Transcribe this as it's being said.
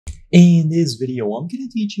In this video, I'm going to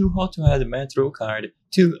teach you how to add a MetroCard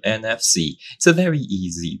to NFC. It's a very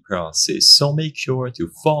easy process, so make sure to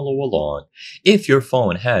follow along. If your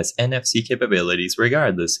phone has NFC capabilities,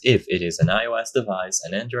 regardless if it is an iOS device,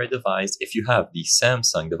 an Android device, if you have the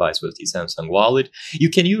Samsung device with the Samsung wallet, you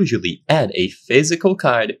can usually add a physical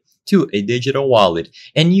card to a digital wallet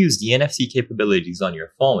and use the NFC capabilities on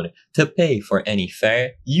your phone to pay for any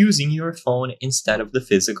fare using your phone instead of the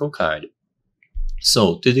physical card.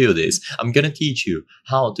 So to do this, I'm going to teach you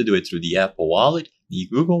how to do it through the Apple Wallet, the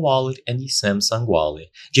Google Wallet, and the Samsung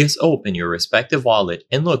Wallet. Just open your respective wallet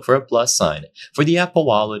and look for a plus sign. For the Apple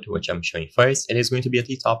Wallet, which I'm showing first, it is going to be at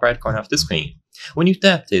the top right corner of the screen. When you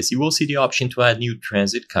tap this, you will see the option to add new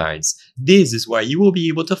transit cards. This is where you will be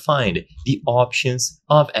able to find the options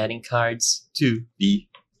of adding cards to the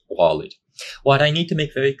wallet. What I need to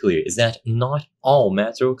make very clear is that not all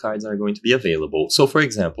Metro cards are going to be available. So for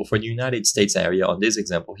example, for the United States area on this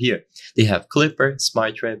example here, they have Clipper,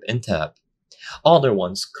 SmartTrip, and Tap. Other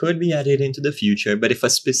ones could be added into the future, but if a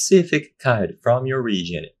specific card from your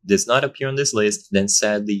region does not appear on this list, then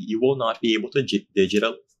sadly you will not be able to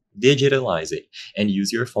digitalize it and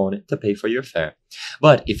use your phone to pay for your fare.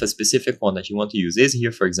 But if a specific one that you want to use is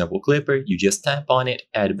here, for example Clipper, you just tap on it,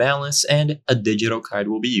 add balance, and a digital card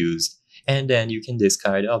will be used. And then you can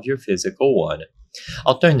discard of your physical one.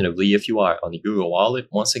 Alternatively, if you are on the Google Wallet,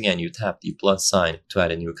 once again you tap the plus sign to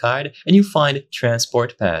add a new card and you find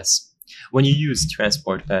Transport Pass. When you use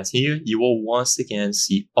Transport Pass here, you will once again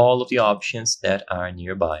see all of the options that are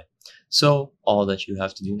nearby. So all that you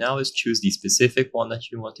have to do now is choose the specific one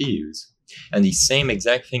that you want to use. And the same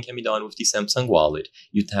exact thing can be done with the Samsung Wallet.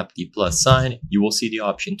 You tap the plus sign, you will see the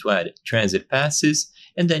option to add transit passes,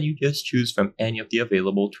 and then you just choose from any of the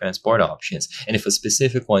available transport options. And if a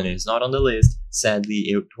specific one is not on the list, sadly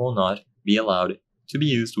it will not be allowed to be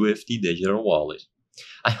used with the digital wallet.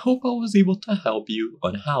 I hope I was able to help you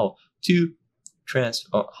on how to add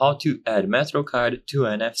MetroCard to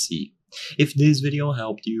NFC. If this video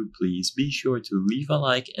helped you, please be sure to leave a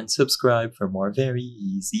like and subscribe for more very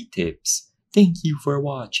easy tips. Thank you for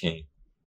watching.